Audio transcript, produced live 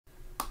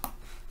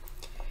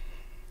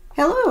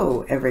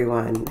Hello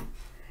everyone.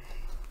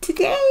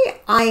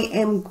 Today I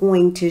am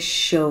going to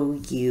show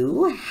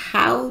you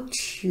how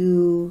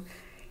to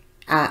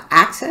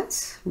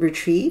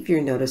retrieve your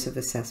Notice of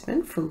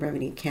Assessment from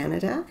Revenue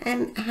Canada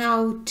and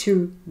how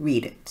to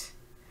read it.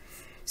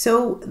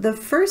 So the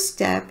first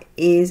step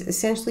is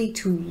essentially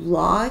to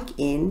log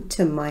in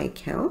to My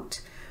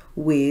Account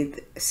with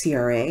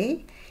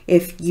CRA.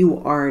 If you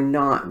are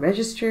not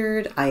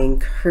registered, I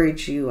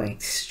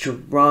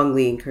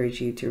strongly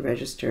encourage you to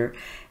register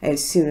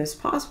as soon as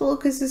possible,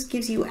 because this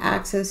gives you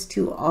access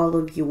to all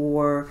of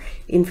your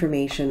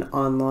information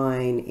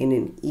online in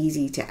an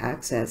easy to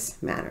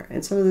access manner.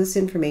 And some of this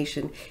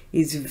information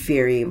is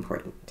very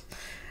important.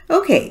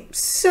 Okay,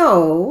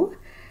 so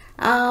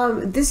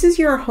this is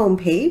your home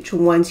page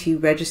once you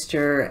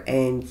register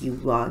and you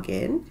log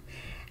in.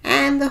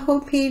 And the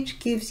home page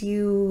gives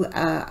you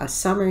a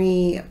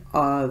summary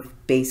of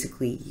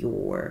basically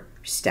your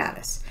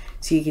status.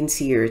 So you can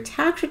see your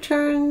tax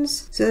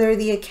returns. So there are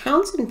the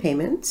accounts and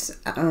payments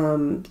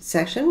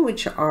section,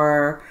 which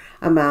are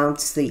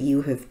amounts that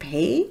you have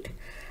paid.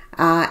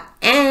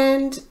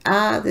 And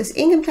this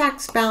income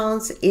tax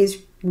balance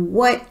is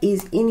what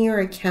is in your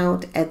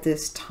account at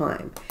this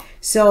time.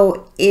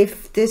 So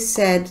if this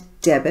said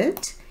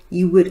debit,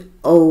 you would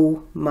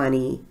owe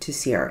money to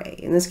CRA.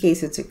 In this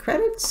case, it's a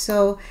credit,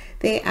 so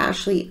they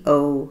actually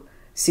owe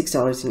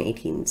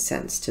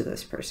 $6.18 to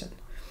this person.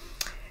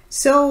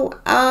 So,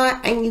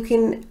 and you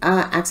can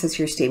access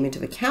your statement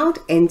of account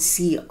and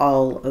see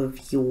all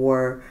of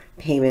your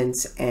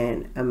payments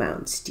and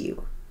amounts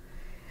due.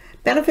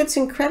 Benefits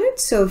and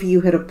credits. So if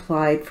you had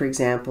applied, for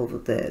example,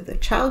 the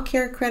child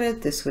care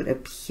credit, this would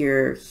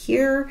appear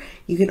here.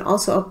 You can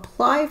also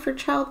apply for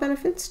child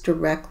benefits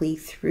directly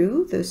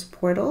through this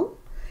portal.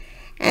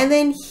 And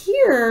then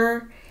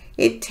here,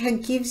 it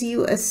gives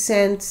you a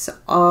sense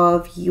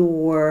of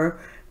your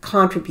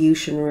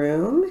contribution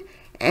room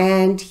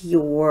and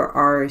your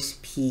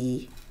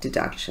RRSP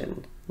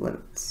deduction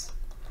limits.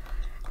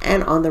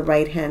 And on the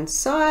right-hand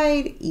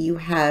side, you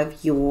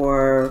have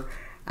your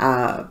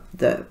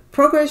the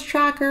progress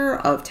tracker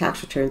of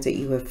tax returns that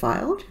you have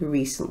filed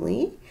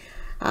recently.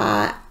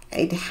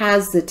 It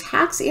has the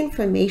tax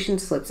information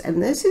slips,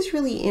 and this is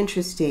really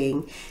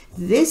interesting.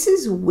 This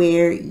is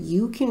where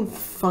you can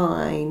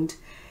find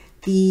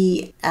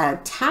the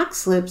tax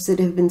slips that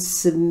have been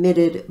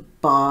submitted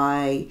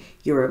by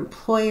your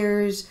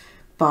employers,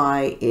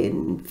 by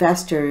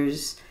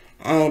investors,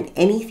 and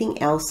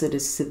anything else that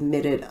is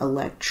submitted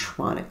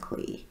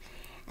electronically.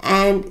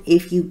 And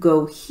if you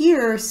go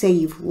here, say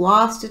you've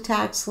lost a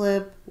tax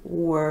slip,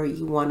 or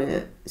you want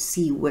to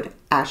see what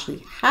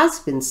actually has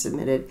been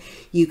submitted,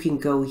 you can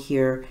go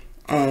here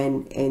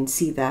and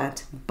see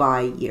that by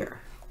year.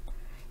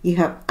 You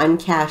have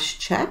uncashed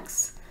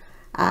checks,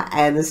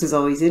 and this is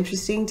always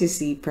interesting to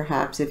see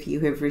perhaps if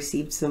you have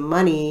received some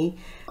money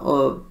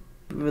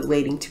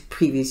relating to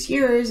previous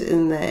years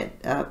and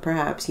that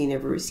perhaps you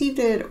never received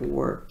it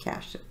or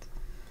cashed it.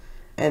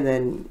 And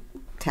then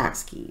tax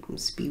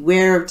schemes.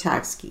 Beware of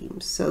tax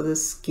schemes. So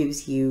this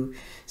gives you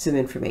some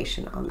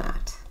information on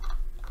that.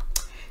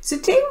 So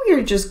today we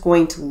are just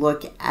going to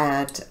look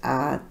at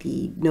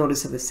the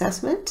Notice of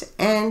Assessment,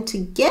 and to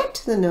get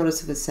to the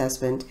Notice of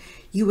Assessment,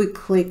 you would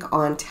click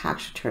on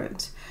Tax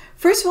Returns.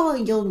 First of all,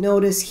 you'll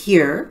notice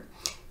here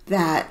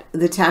that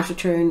the tax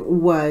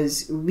return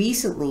was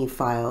recently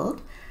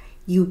filed.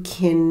 You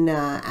can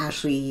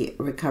actually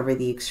recover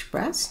the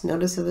express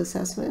Notice of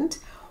Assessment,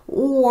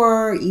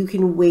 or you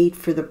can wait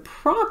for the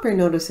proper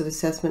Notice of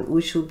Assessment,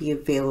 which will be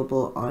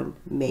available on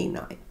May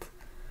 9th.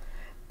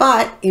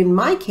 But in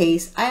my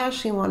case, I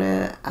actually want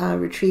to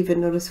retrieve a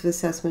Notice of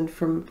Assessment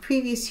from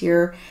previous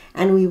year,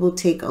 and we will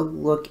take a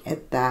look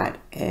at that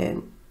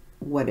and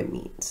what it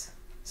means.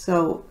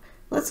 So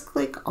let's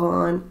click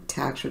on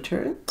Tax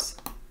Returns.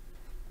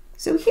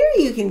 So here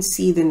you can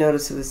see the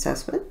Notice of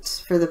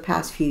Assessment for the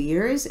past few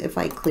years. If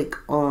I click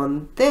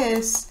on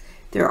this,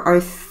 there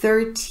are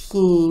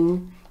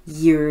 13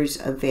 years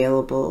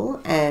available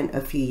and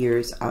a few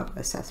years of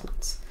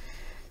assessments.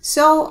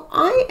 So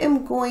I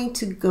am going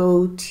to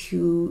go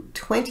to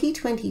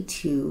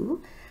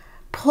 2022,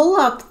 pull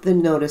up the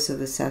Notice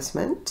of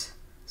Assessment.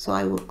 So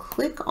I will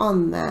click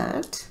on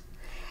that,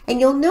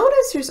 and you'll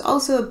notice there's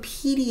also a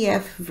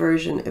PDF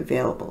version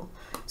available.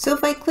 So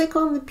if I click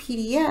on the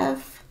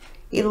PDF,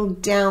 it'll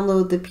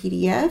download the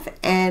PDF,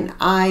 and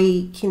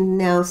I can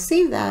now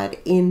save that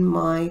in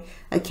my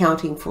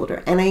accounting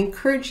folder. And I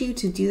encourage you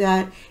to do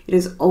that. It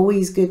is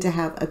always good to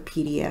have a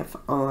PDF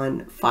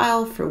on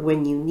file for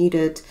when you need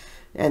it,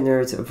 and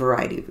there's a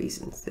variety of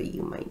reasons that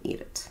you might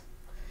need it.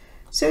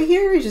 So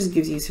here it just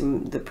gives you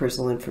the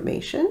personal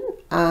information.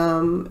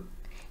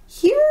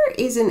 Here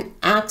is an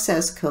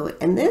access code,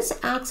 and this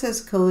access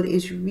code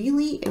is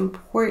really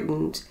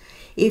important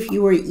if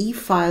you are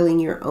e-filing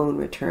your own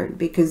return,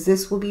 because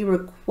this will be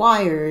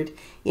required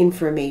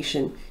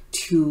information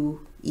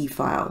to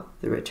e-file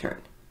the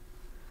return.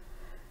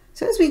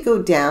 So as we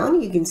go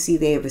down, you can see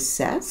they have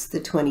assessed the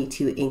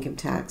 22 income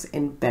tax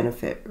and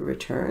benefit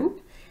return,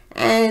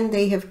 and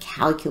they have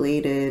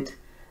calculated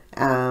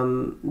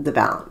the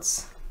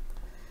balance.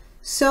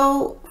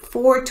 So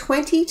for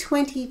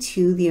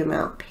 2022, the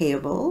amount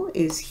payable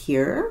is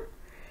here,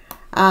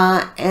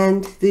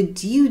 and the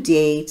due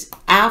date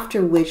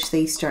after which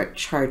they start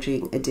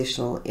charging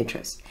additional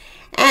interest.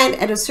 And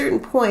at a certain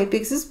point,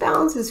 because this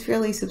balance is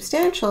fairly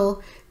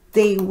substantial,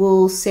 they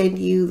will send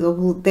you,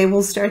 they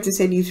will start to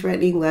send you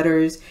threatening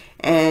letters,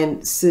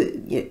 and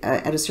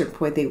at a certain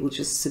point, they will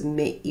just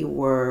submit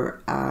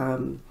your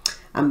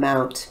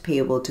amount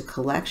payable to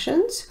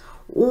collections.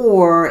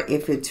 Or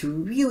if it's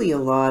really a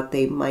lot,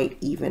 they might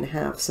even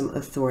have some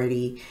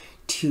authority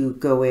to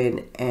go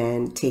in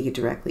and take it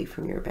directly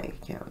from your bank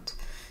account.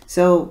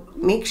 So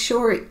make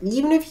sure,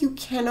 even if you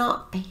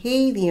cannot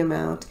pay the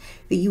amount,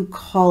 that you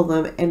call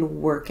them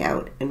and work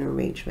out an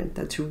arrangement.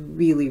 That's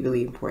really,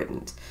 really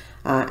important.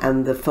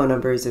 And the phone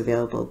number is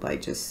available by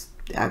just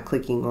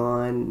clicking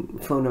on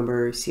phone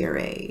number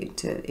CRA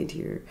into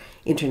your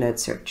internet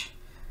search.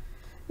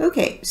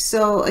 Okay,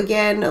 so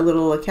again, a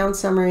little account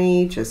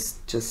summary,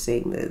 just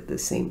saying the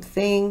same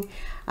thing.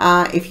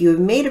 If you have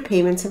made a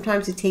payment,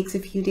 sometimes it takes a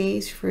few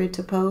days for it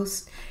to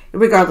post.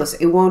 Regardless,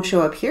 it won't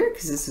show up here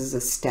because this is a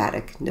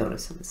static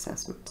notice of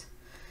assessment.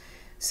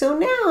 So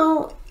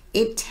now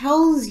it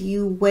tells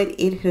you what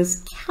it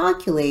has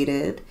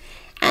calculated,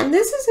 and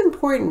this is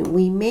important.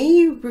 We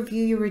may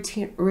review your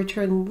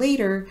return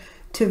later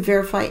to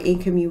verify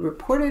income you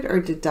reported or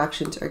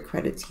deductions or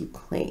credits you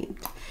claimed.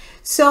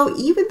 So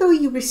even though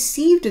you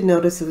received a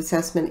notice of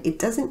assessment, it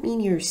doesn't mean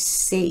you're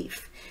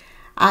safe.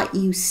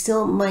 You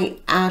still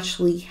might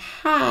actually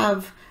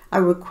have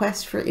a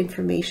request for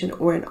information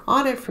or an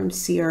audit from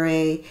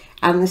CRA,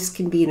 and this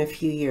can be in a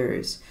few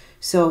years.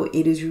 So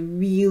it is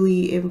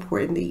really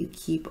important that you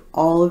keep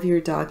all of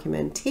your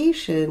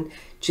documentation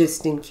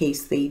just in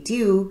case they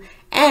do,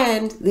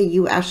 and that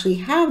you actually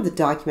have the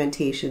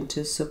documentation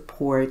to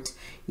support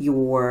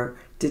your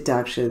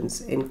deductions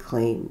and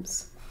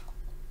claims.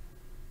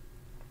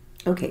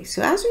 Okay,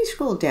 so as we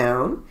scroll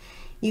down,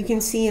 you can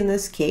see in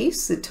this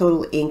case the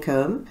total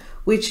income,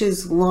 which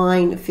is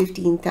line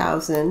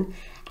 15,000,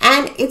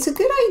 and it's a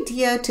good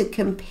idea to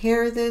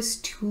compare this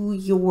to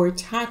your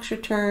tax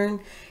return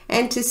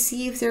and to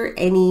see if there are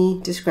any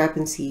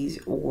discrepancies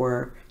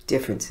or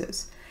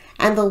differences.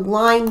 And the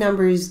line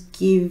numbers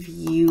give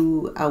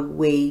you a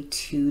way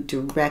to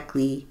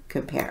directly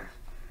compare.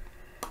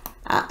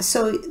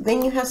 So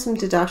then you have some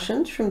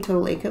deductions from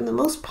total income. The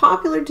most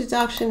popular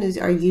deduction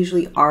are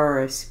usually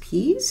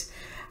RRSPs,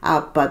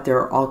 but there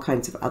are all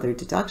kinds of other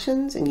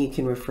deductions, and you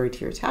can refer to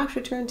your tax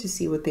return to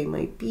see what they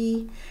might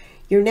be.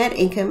 Your net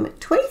income,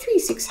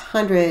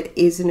 $23,600,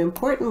 is an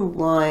important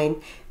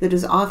line that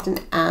is often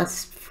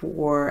asked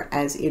for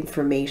as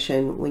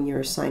information when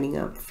you're signing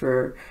up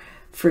for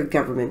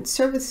government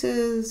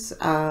services,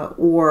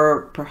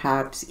 or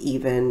perhaps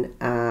even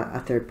a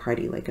third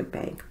party like a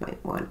bank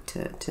might want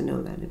to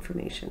know that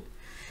information.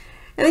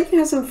 And then you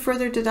have some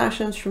further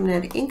deductions from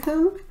net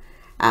income,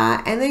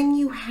 and then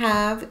you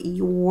have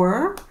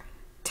your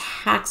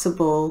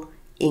taxable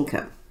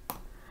income.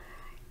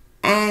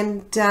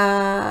 And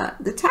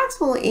the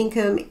taxable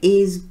income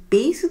is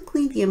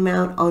basically the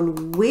amount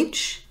on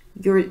which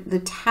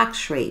the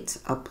tax rates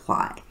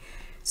apply.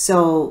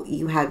 So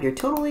you have your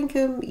total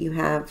income, you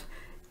have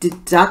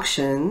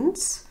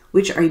deductions,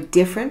 which are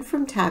different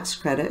from tax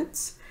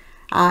credits,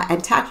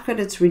 and tax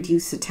credits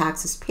reduce the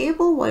taxes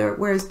payable,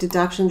 whereas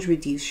deductions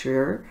reduce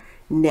your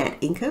net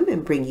income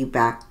and bring you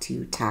back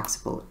to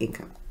taxable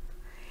income.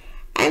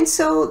 And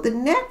so the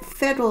net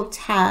federal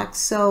tax,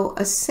 so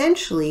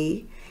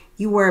essentially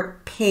you are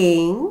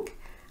paying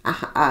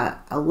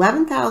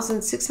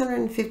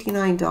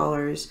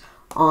 $11,659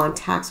 on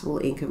taxable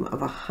income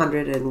of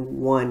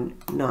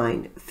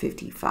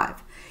 $101,955.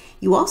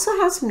 You also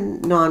have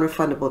some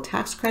non-refundable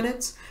tax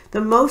credits.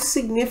 The most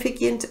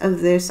significant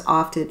of this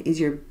often is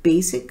your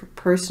basic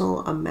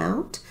personal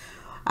amount,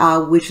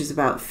 which is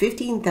about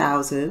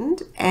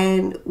 $15,000,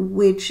 and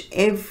which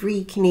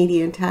every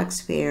Canadian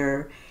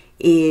taxpayer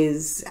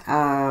is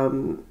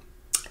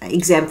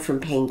exempt from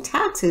paying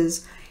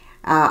taxes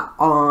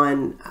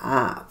on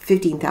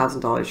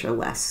 $15,000 or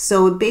less.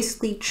 So it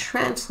basically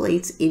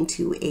translates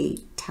into a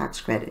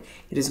tax credit.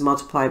 It is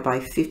multiplied by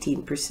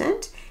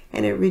 15%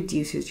 and it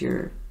reduces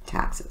your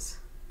taxes.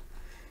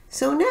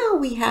 So now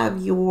we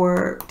have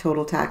your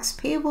total tax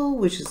payable,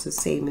 which is the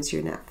same as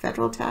your net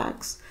federal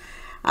tax.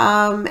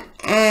 The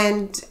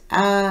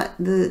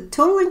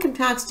total income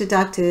tax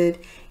deducted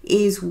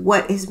is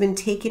what has been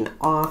taken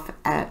off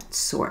at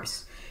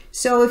source.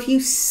 So if you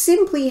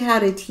simply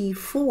had a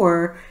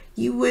T4,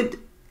 you would,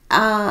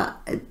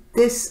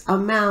 this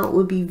amount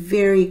would be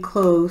very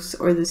close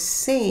or the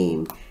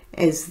same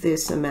as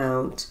this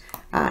amount,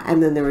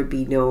 and then there would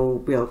be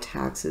no real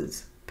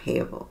taxes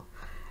payable.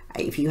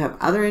 If you have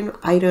other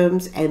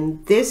items,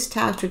 and this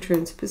tax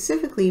return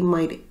specifically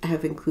might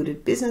have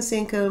included business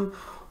income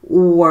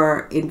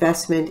or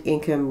investment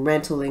income,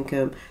 rental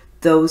income,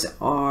 those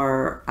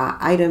are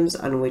items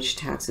on which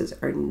taxes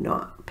are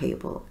not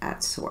payable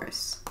at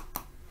source.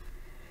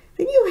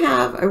 Then you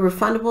have a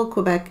refundable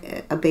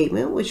Quebec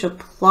abatement, which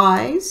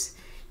applies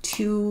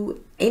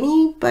to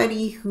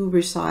anybody who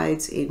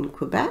resides in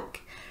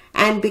Quebec.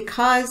 And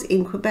because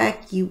in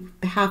Quebec you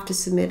have to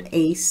submit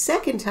a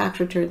second tax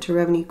return to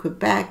Revenue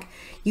Quebec,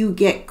 you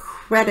get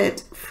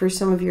credit for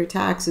some of your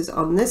taxes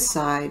on this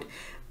side,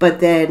 but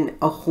then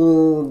a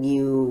whole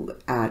new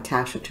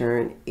tax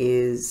return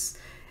is,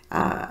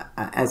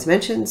 as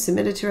mentioned,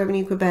 submitted to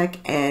Revenue Quebec,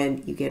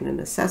 and you get an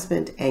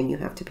assessment and you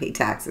have to pay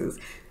taxes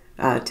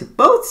to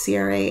both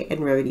CRA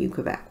and Revenue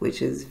Quebec,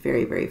 which is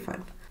very, very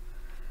fun.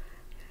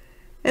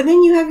 And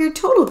then you have your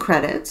total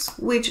credits,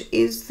 which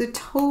is the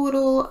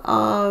total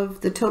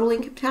of the total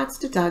income tax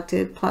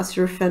deducted plus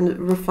your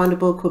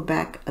refundable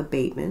Quebec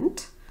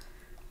abatement.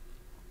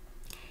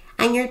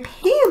 And your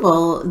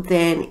payable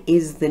then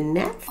is the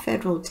net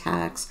federal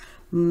tax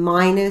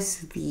minus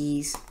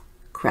these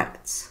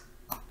credits,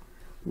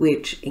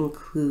 which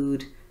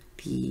include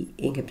the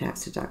income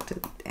tax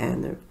deducted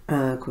and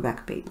the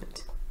Quebec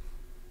abatement.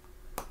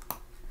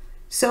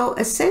 So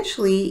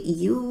essentially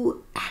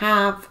you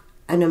have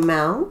an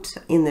amount,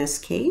 in this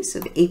case,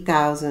 of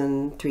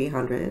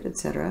 $8,300,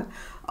 etc.,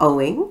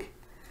 owing.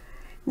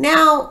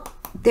 Now,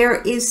 there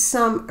is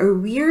some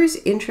arrears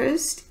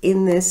interest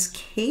in this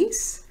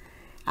case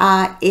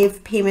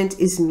if payment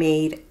is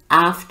made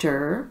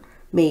after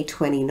May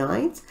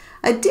 29th.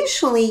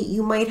 Additionally,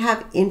 you might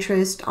have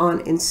interest on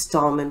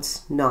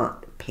installments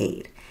not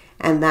paid,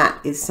 and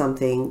that is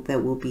something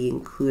that will be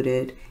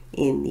included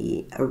in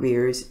the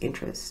arrears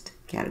interest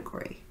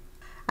category.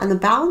 And the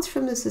balance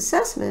from this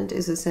assessment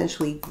is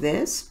essentially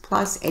this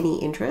plus any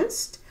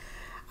interest.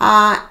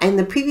 And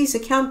the previous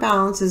account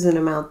balance is an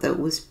amount that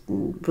was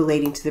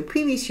relating to the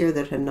previous year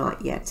that had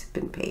not yet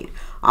been paid.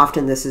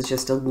 Often this is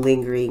just a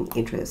lingering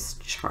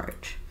interest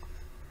charge.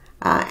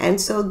 And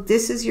so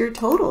this is your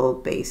total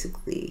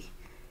basically,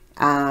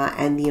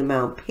 and the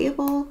amount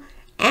payable.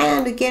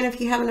 And again, if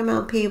you have an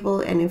amount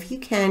payable, and if you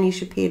can, you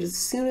should pay it as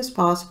soon as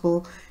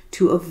possible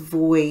to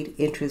avoid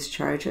interest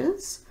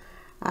charges.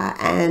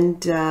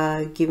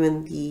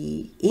 Given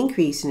the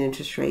increase in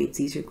interest rates,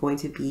 these are going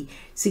to be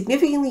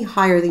significantly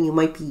higher than you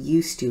might be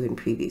used to in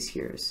previous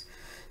years.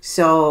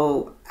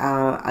 So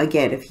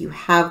again, if you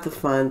have the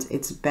funds,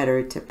 it's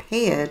better to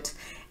pay it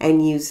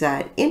and use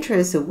that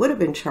interest that would have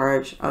been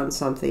charged on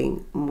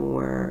something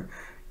more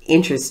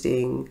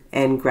interesting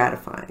and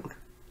gratifying.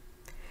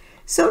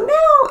 So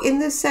now in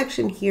this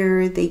section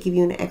here, they give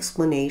you an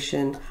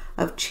explanation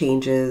of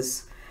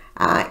changes.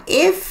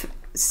 If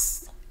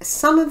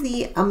some of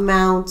the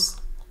amounts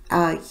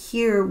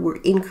here were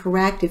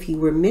incorrect, if you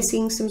were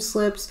missing some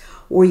slips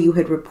or you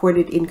had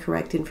reported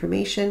incorrect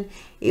information,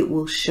 it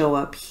will show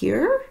up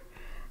here.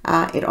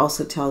 It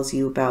also tells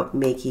you about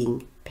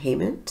making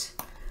payment.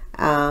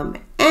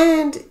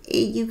 And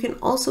you can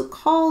also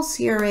call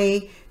CRA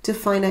to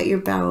find out your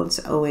balance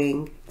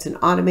owing. It's an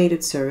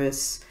automated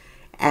service,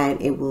 and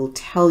it will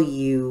tell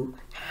you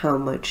how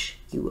much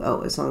you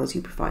owe as long as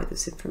you provide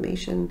this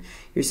information,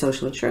 your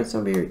social insurance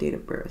number, your date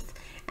of birth.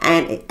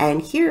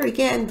 And here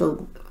again,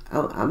 the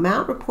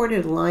amount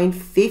reported line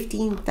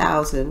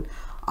 15,000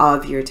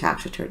 of your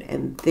tax return,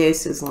 and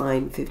this is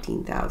line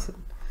 15,000.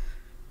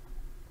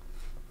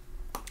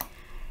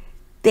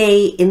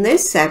 In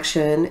this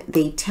section,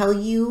 they tell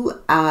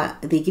you,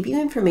 they give you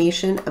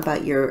information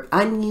about your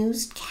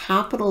unused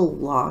capital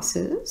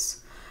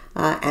losses,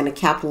 and a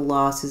capital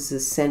loss is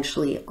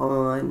essentially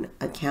on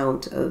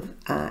account of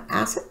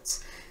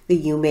assets that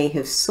you may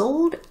have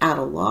sold at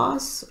a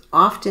loss,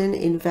 often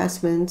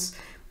investments,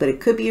 but it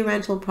could be a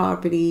rental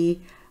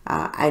property,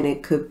 and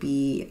it could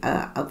be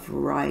a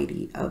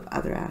variety of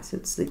other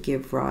assets that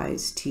give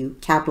rise to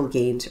capital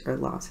gains or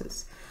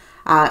losses.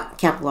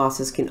 Capital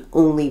losses can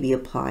only be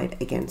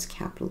applied against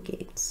capital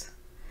gains.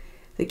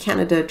 The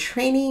Canada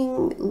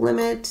training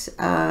limit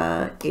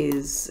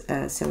is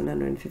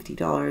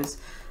 $750.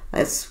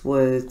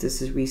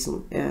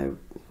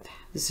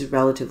 This is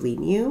relatively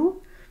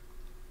new.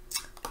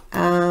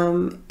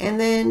 And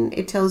then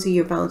it tells you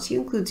your balance due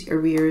includes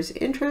arrears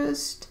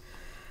interest.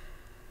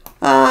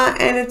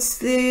 And it's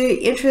the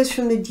interest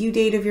from the due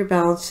date of your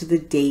balance to the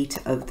date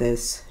of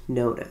this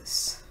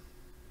notice.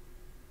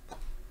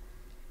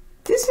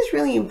 This is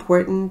really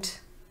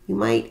important.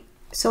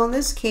 So in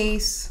this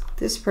case,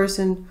 this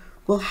person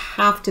will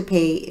have to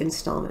pay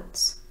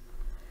installments.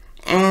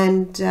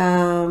 And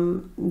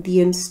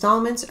the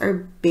installments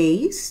are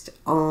based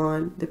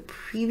on the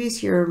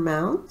previous year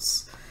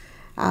amounts.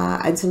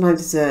 And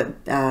sometimes it's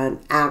an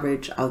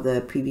average of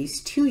the previous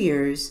 2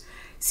 years.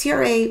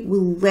 CRA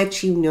will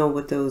let you know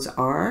what those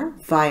are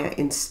via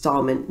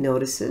installment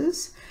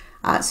notices.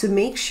 So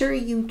make sure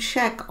you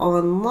check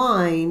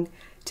online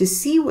to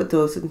see what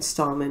those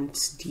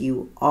installments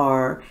due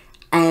are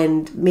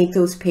and make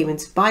those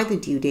payments by the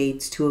due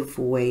dates to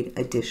avoid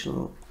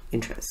additional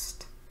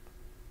interest.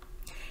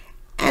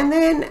 And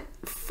then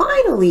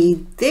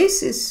finally,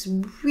 this is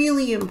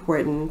really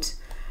important.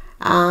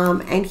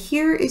 And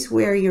here is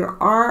where your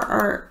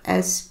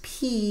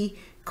RRSP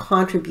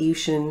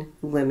contribution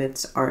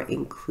limits are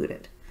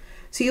included.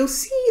 So you'll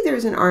see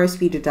there's an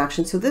RRSP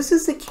deduction. So this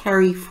is the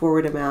carry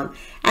forward amount.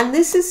 And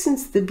this is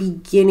since the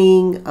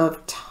beginning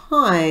of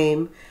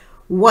time,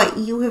 what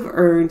you have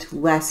earned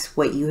less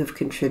what you have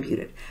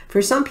contributed. For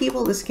some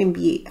people, this can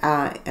be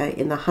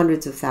in the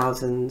hundreds of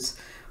thousands,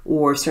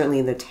 or certainly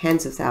in the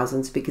tens of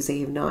thousands, because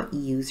they have not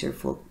used their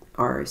full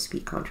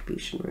RRSP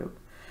contribution room.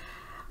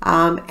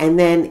 And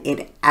then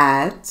it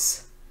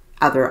adds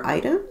other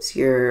items.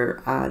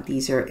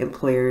 These are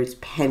employers'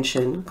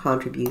 pension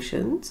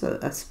contributions,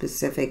 a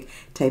specific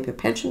type of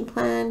pension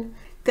plan.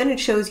 Then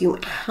it shows you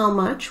how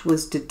much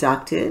was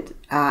deducted,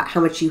 how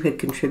much you had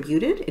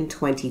contributed in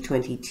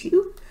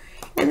 2022.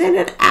 And then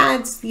it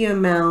adds the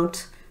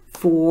amount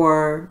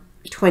for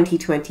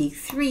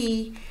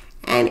 2023,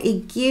 and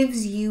it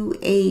gives you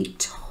a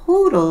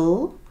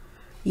total.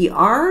 The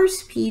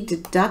RRSP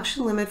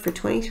deduction limit for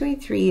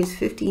 2023 is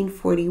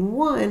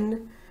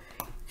 $1,541,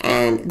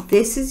 and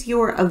this is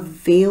your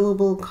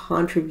available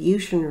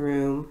contribution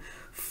room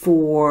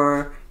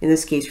for, in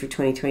this case, for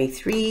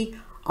 2023.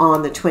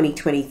 On the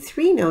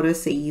 2023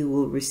 notice that you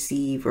will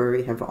receive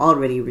or have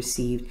already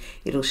received,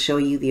 it'll show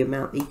you the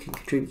amount that you can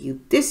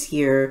contribute this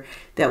year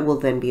that will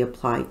then be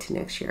applied to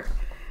next year.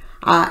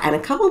 And a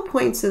couple of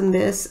points in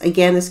this,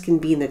 again, this can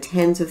be in the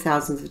tens of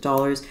thousands of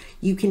dollars.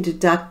 You can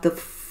deduct the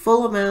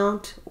full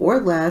amount or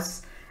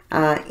less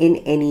in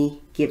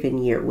any given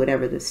year,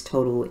 whatever this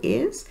total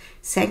is.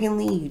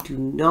 Secondly, you do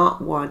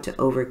not want to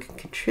over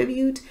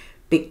contribute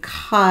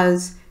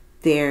because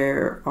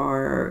there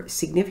are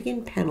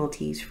significant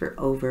penalties for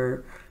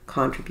over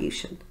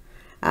contribution.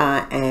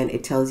 And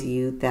it tells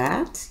you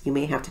that you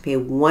may have to pay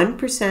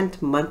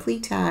 1% monthly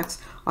tax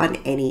on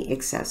any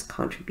excess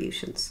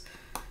contributions.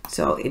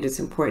 So it is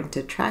important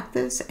to track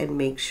this and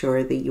make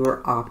sure that you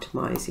are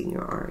optimizing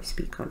your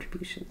RRSP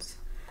contributions.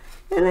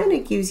 And then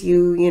it gives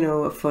you,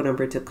 a phone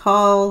number to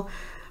call.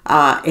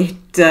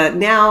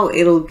 Now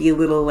it'll be a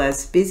little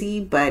less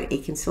busy, but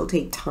it can still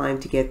take time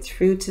to get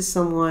through to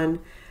someone.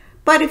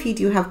 But if you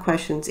do have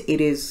questions,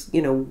 it is,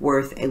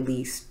 worth at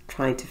least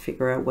trying to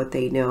figure out what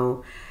they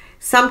know.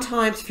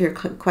 Sometimes if your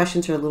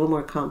questions are a little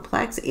more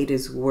complex, it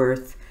is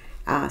worth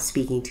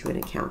speaking to an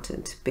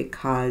accountant,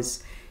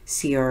 because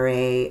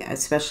CRA,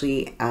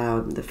 especially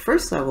the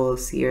first level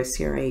of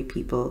CRA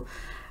people,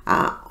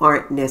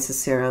 aren't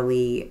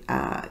necessarily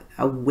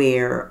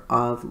aware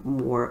of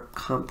more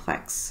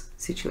complex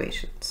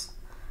situations.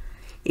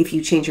 If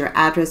you change your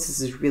address, this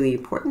is really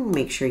important.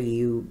 Make sure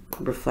you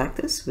reflect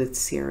this with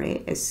CRA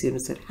as soon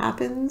as it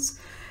happens.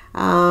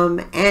 And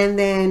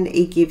then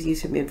it gives you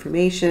some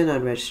information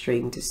on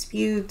registering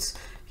disputes,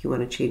 if you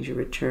want to change your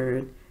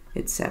return,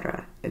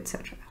 etc.,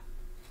 etc.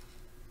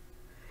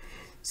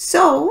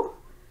 So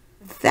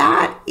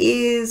that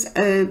is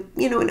an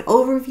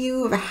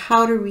overview of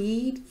how to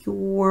read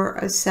your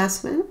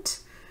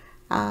assessment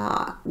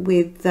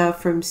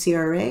from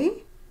CRA.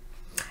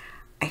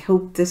 I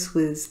hope this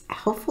was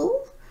helpful.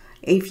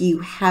 If you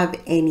have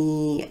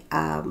any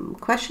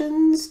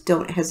questions,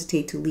 don't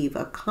hesitate to leave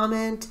a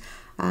comment,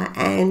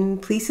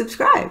 and please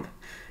subscribe.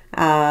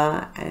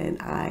 And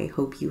I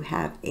hope you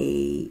have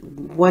a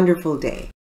wonderful day.